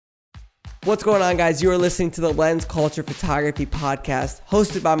What's going on, guys? You are listening to the Lens Culture Photography Podcast,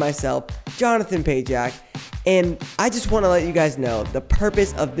 hosted by myself, Jonathan Pajak. And I just want to let you guys know the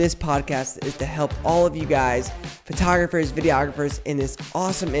purpose of this podcast is to help all of you guys, photographers, videographers in this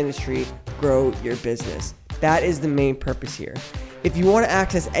awesome industry, grow your business. That is the main purpose here. If you want to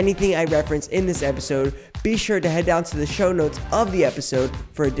access anything I reference in this episode, be sure to head down to the show notes of the episode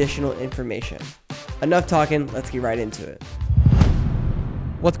for additional information. Enough talking, let's get right into it.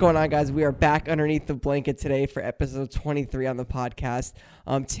 What's going on, guys? We are back underneath the blanket today for episode 23 on the podcast.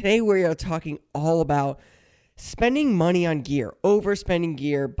 Today we are talking all about spending money on gear, overspending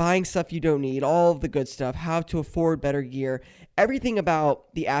gear, buying stuff you don't need, all of the good stuff, how to afford better gear, everything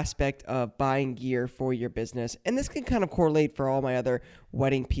about the aspect of buying gear for your business. And this can kind of correlate for all my other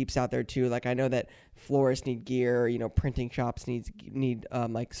wedding peeps out there too. Like, I know that florists need gear, printing shops need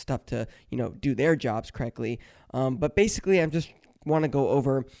like stuff to, do their jobs correctly. But basically I'm just want to go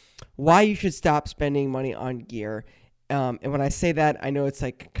over why you should stop spending money on gear. And when I say that, I know it's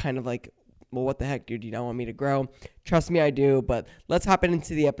like kind of like, well, what the heck, dude? You don't want me to grow? Trust me, I do. But let's hop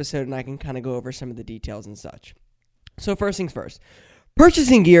into the episode and I can kind of go over some of the details and such. So first things first,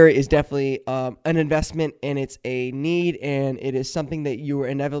 purchasing gear is definitely an investment, and it's a need, and it is something that you are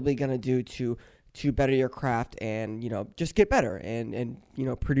inevitably going to do to better your craft and, just get better and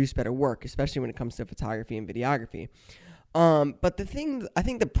produce better work, especially when it comes to photography and videography. But I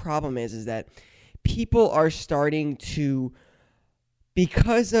think the problem is that people are starting to,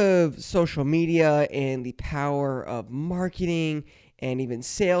 because of social media and the power of marketing and even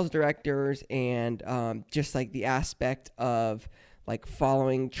sales directors and just like the aspect of like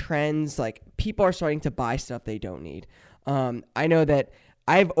following trends, like people are starting to buy stuff they don't need. I know that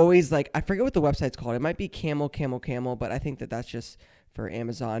I've always I forget what the website's called. It might be Camel, but I think that that's just for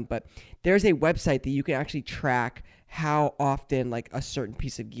Amazon. But there's a website that you can actually track how often like a certain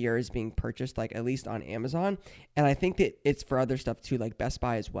piece of gear is being purchased, like at least on Amazon. And I think that it's for other stuff too, like Best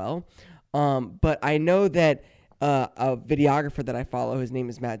Buy as well. But I know that a videographer that I follow, his name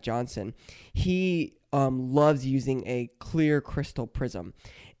is Matt Johnson, he loves using a clear crystal prism.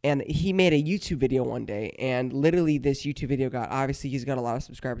 And he made a YouTube video one day, and literally this YouTube video obviously he's got a lot of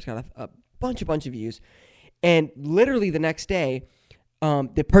subscribers, got a bunch of views. And literally the next day,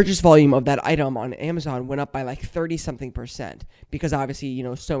 the purchase volume of that item on Amazon went up by like 30-something% because obviously,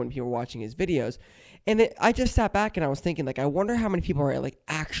 so many people were watching his videos. And I just sat back and I was thinking, I wonder how many people are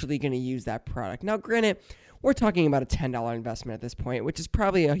actually going to use that product. Now, granted, we're talking about a $10 investment at this point, which is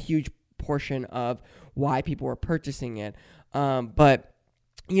probably a huge portion of why people were purchasing it. But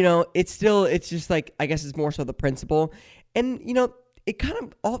it's just I guess it's more so the principle. And, it kind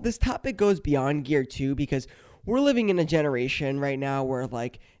of, all this topic goes beyond gear too, because we're living in a generation right now where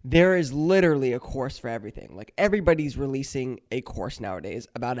there is literally a course for everything. Like, everybody's releasing a course nowadays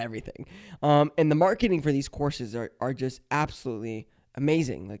about everything. And the marketing for these courses are just absolutely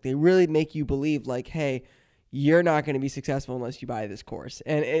amazing. Like, they really make you believe hey, you're not going to be successful unless you buy this course.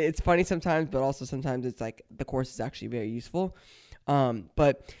 And it's funny sometimes, but also sometimes it's the course is actually very useful.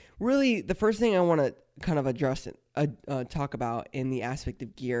 But really the first thing I want to kind of address talk about in the aspect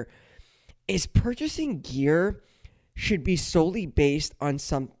of gear is purchasing gear should be solely based on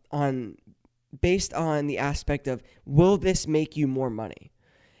the aspect of, will this make you more money?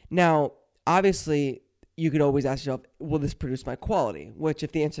 Now, obviously, you could always ask yourself, will this produce my quality? Which,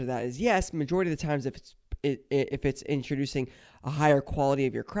 if the answer to that is yes, majority of the times, if it's introducing a higher quality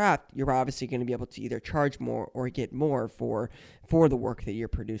of your craft, you're obviously going to be able to either charge more or get more for the work that you're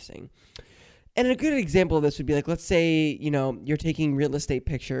producing. And a good example of this would be let's say, you're taking real estate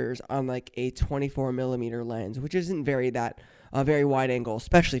pictures on a 24 millimeter lens, which isn't very wide angle,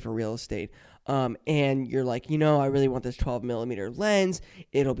 especially for real estate. And you're I really want this 12 millimeter lens.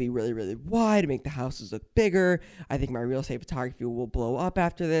 It'll be really, really wide, make the houses look bigger. I think my real estate photography will blow up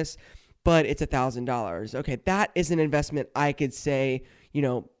after this, but it's $1,000. Okay, that is an investment I could say,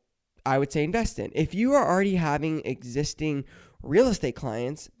 I would say invest in. If you are already having existing real estate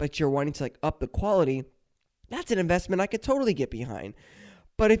clients, but you're wanting to up the quality, that's an investment I could totally get behind.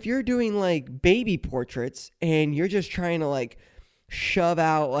 But if you're doing baby portraits and you're just trying to shove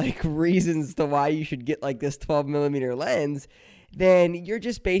out reasons to why you should get this 12 millimeter lens, then you're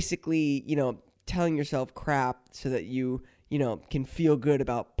just basically, telling yourself crap so that you can feel good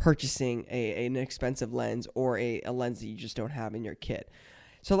about purchasing an expensive lens or a lens that you just don't have in your kit.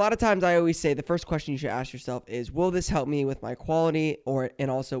 So a lot of times I always say the first question you should ask yourself is, will this help me with my quality, and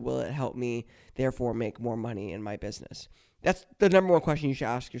also will it help me therefore make more money in my business? That's the number one question you should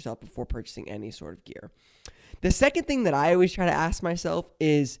ask yourself before purchasing any sort of gear. The second thing that I always try to ask myself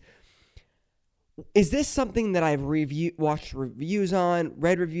is, is this something that I've watched reviews on,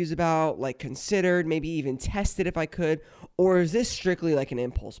 read reviews about, like considered, maybe even tested if I could, or is this strictly like an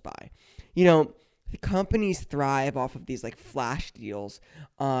impulse buy? You know, the companies thrive off of these like flash deals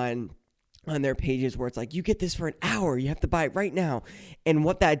on their pages where it's like, you get this for an hour, you have to buy it right now. And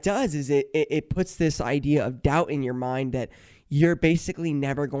what that does is it puts this idea of doubt in your mind that you're basically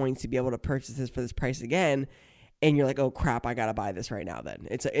never going to be able to purchase this for this price again. And you're like, oh crap, I gotta buy this right now then.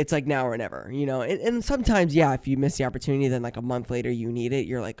 It's like now or never, you know? And sometimes, yeah, if you miss the opportunity, then like a month later you need it,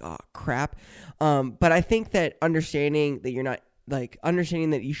 you're like, oh crap. But I think that understanding that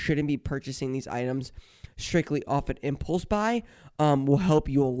you shouldn't be purchasing these items strictly off an impulse buy will help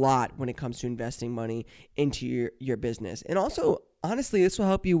you a lot when it comes to investing money into your business. And also, honestly, this will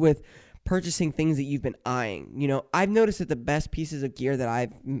help you with purchasing things that you've been eyeing. You know, I've noticed that the best pieces of gear that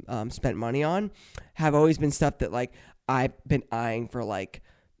I've spent money on have always been stuff that like I've been eyeing for like,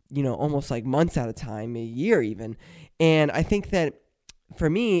 you know, almost like months at a time, a year even. And I think that for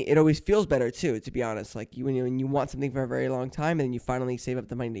me, it always feels better too, to be honest. Like when you want something for a very long time and then you finally save up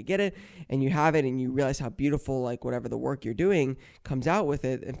the money to get it and you have it and you realize how beautiful, like whatever the work you're doing comes out with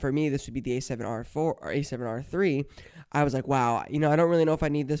it. And for me, this would be the A7R4 or A7R3. I was like, wow, you know, I don't really know if I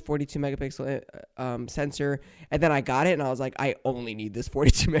need this 42 megapixel sensor. And then I got it and I was like, I only need this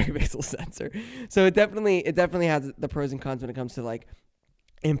 42 megapixel sensor. So it definitely has the pros and cons when it comes to like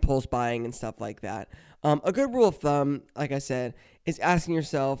impulse buying and stuff like that. A good rule of thumb, like I said, is asking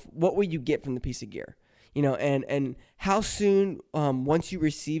yourself, what will you get from the piece of gear? You know, and how soon, once you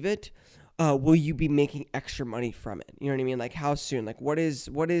receive it, will you be making extra money from it? You know what I mean? Like how soon? Like what is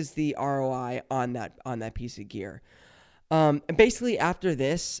the ROI on that piece of gear? And basically after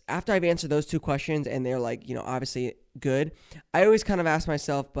I've answered those two questions and they're like, you know, obviously good, I always kind of ask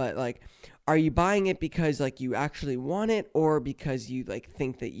myself, but like, are you buying it because like you actually want it or because you like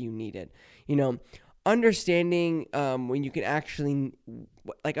think that you need it? You know, understanding when you actually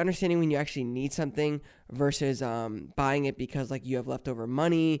need something versus buying it because like you have leftover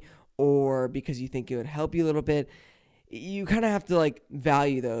money or because you think it would help you a little bit. You kind of have to like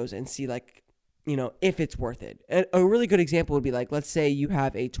value those and see like, you know, if it's worth it. A really good example would be like, let's say you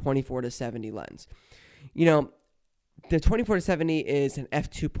have a 24-70 lens. You know, the 24-70 is an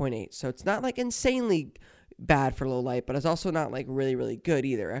f2.8, so it's not like insanely bad for low light, but it's also not like really, really good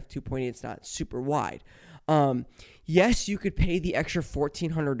either. F2.8 is not super wide. Yes, you could pay the extra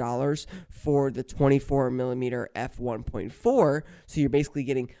 $1,400 for the 24 millimeter f1.4, so you're basically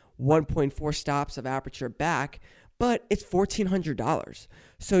getting 1.4 stops of aperture back, but it's $1,400.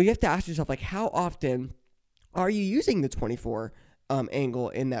 So you have to ask yourself, like, how often are you using the 24 angle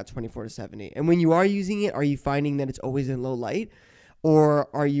in that 24-70? And when you are using it, are you finding that it's always in low light? Or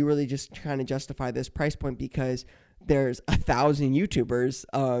are you really just trying to justify this price point because there's 1,000 YouTubers,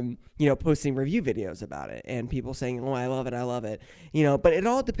 you know, posting review videos about it and people saying, oh, I love it, you know, but it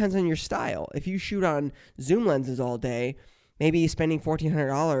all depends on your style. If you shoot on zoom lenses all day, maybe spending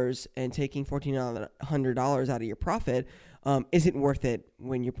 $1,400 and taking $1,400 out of your profit isn't worth it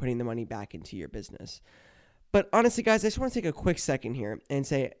when you're putting the money back into your business. But honestly, guys, I just want to take a quick second here and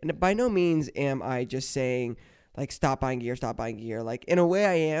say, by no means am I just saying, like, stop buying gear. Like, in a way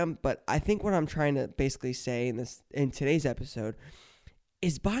I am, but I think what I'm trying to basically say in today's episode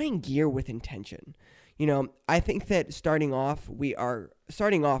is buying gear with intention. You know, I think that starting off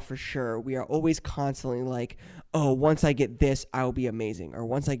for sure. We are always constantly like, oh, once I get this, I'll be amazing. Or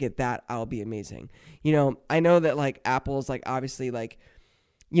once I get that, I'll be amazing. You know, I know that, like, Apple's, like, obviously, like,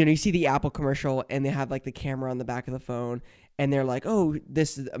 you know, you see the Apple commercial and they have like the camera on the back of the phone and they're like, oh,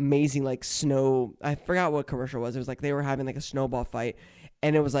 this is amazing, like snow. I forgot what commercial it was. It was like they were having like a snowball fight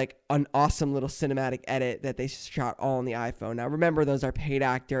and it was like an awesome little cinematic edit that they shot all on the iPhone. Now, remember, those are paid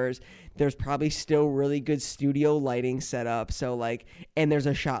actors. There's probably still really good studio lighting set up. So like, and there's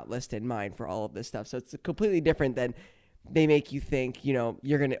a shot list in mind for all of this stuff. So it's completely different than they make you think, you know,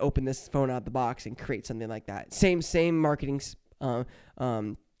 you're going to open this phone out the box and create something like that. Same marketing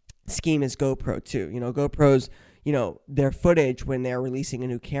scheme as GoPro too. You know, GoPros, you know, their footage when they're releasing a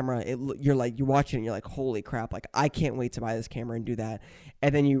new camera, you're watching it and you're like, holy crap, like I can't wait to buy this camera and do that.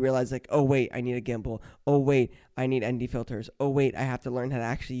 And then you realize like, oh wait, I need a gimbal. Oh wait, I need ND filters. Oh wait, I have to learn how to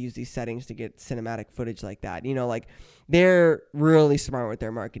actually use these settings to get cinematic footage like that. You know, like they're really smart with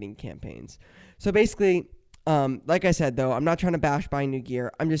their marketing campaigns. So basically, like I said though, I'm not trying to bash buying new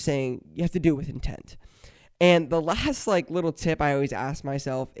gear. I'm just saying you have to do it with intent. And the last like little tip I always ask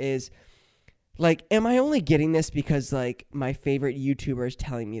myself is like, am I only getting this because like my favorite YouTuber is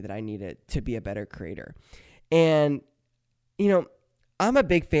telling me that I need it to be a better creator? And, you know, I'm a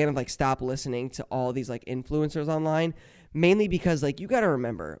big fan of like stop listening to all these like influencers online mainly because like you got to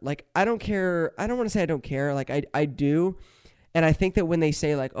remember, like I don't care. I don't want to say I don't care. Like I do. And I think that when they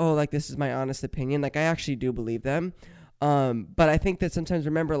say like, oh, like this is my honest opinion, like I actually do believe them. But I think that sometimes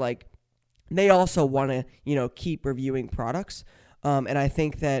remember, like they also want to, keep reviewing products. And I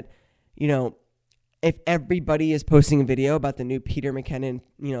think that, if everybody is posting a video about the new Peter McKinnon,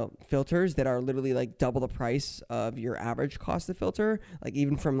 filters that are literally like double the price of your average cost of filter, like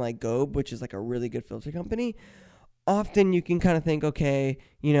even from like Gobe, which is like a really good filter company, often you can kind of think, okay,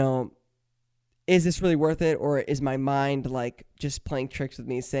 is this really worth it? Or is my mind like just playing tricks with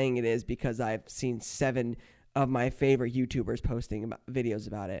me saying it is because I've seen 7 of my favorite YouTubers posting videos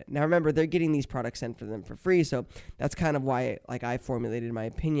about it. Now remember, they're getting these products sent for them for free. So that's kind of why like I formulated my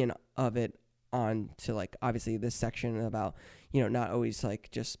opinion of it on to like obviously this section about, not always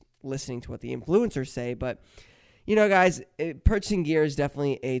like just listening to what the influencers say, but guys, purchasing gear is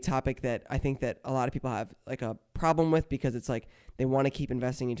definitely a topic that I think that a lot of people have like a problem with because it's like they want to keep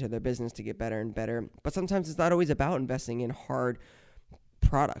investing into their business to get better and better. But sometimes it's not always about investing in hard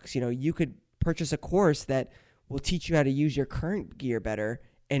products. You could purchase a course that will teach you how to use your current gear better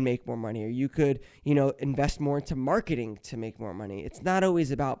and make more money. Or you could, invest more into marketing to make more money. It's not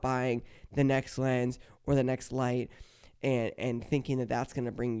always about buying the next lens or the next light and thinking that that's going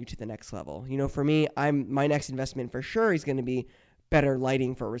to bring you to the next level. For me, my next investment for sure is going to be better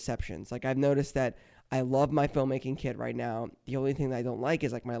lighting for receptions. Like I've noticed that I love my filmmaking kit right now. The only thing that I don't like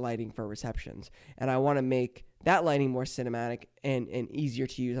is like my lighting for receptions. And I want to make that lighting more cinematic and easier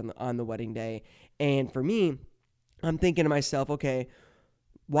to use on the wedding day. And for me, I'm thinking to myself, okay,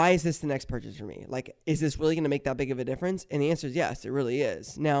 why is this the next purchase for me? Like, is this really going to make that big of a difference? And the answer is yes, it really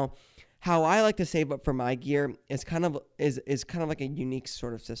is. Now, how I like to save up for my gear is kind of like a unique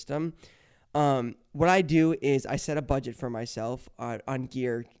sort of system. What I do is I set a budget for myself on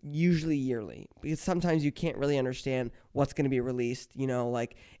gear, usually yearly, because sometimes you can't really understand what's going to be released,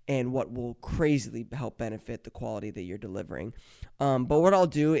 and what will crazily help benefit the quality that you're delivering. But what I'll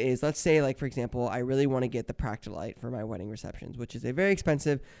do is, let's say, like, for example, I really want to get the Practilite for my wedding receptions, which is a very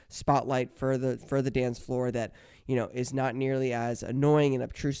expensive spotlight for the dance floor that, is not nearly as annoying and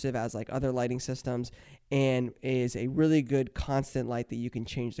obtrusive as like other lighting systems, and is a really good constant light that you can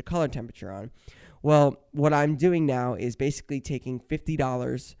change the color temperature on. Well, what I'm doing now is basically taking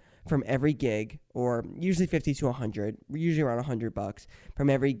 $50 from every gig, or usually 50 to 100, usually around $100 from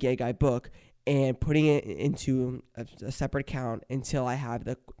every gig I book, and putting it into a separate account until I have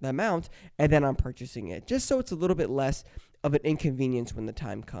the amount, and then I'm purchasing it, just so it's a little bit less of an inconvenience when the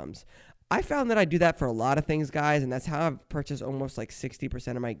time comes. I found that I do that for a lot of things, guys, and that's how I've purchased almost like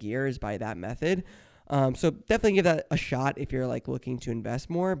 60% of my gear is by that method. So definitely give that a shot if you're like looking to invest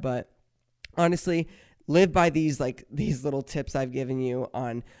more, but honestly, live by these little tips I've given you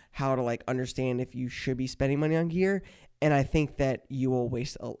on how to like understand if you should be spending money on gear. And I think that you will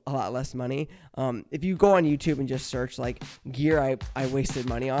waste a lot less money. If you go on YouTube and just search like gear I wasted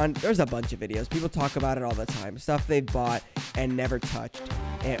money on, there's a bunch of videos. People talk about it all the time. Stuff they've bought and never touched,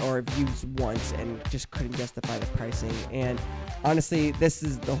 or have used once and just couldn't justify the pricing. And honestly, this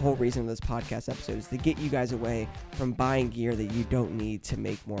is the whole reason of this podcast episode, is to get you guys away from buying gear that you don't need to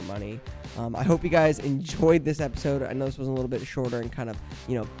make more money. I hope you guys enjoyed this episode. I know this was a little bit shorter and kind of,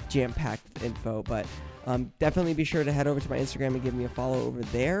 jam-packed info, but definitely be sure to head over to my Instagram and give me a follow over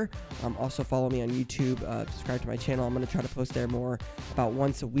there. Also follow me on YouTube, subscribe to my channel. I'm going to try to post there more about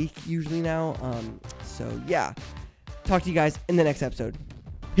once a week usually now. So yeah, talk to you guys in the next episode.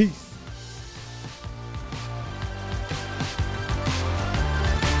 Peace.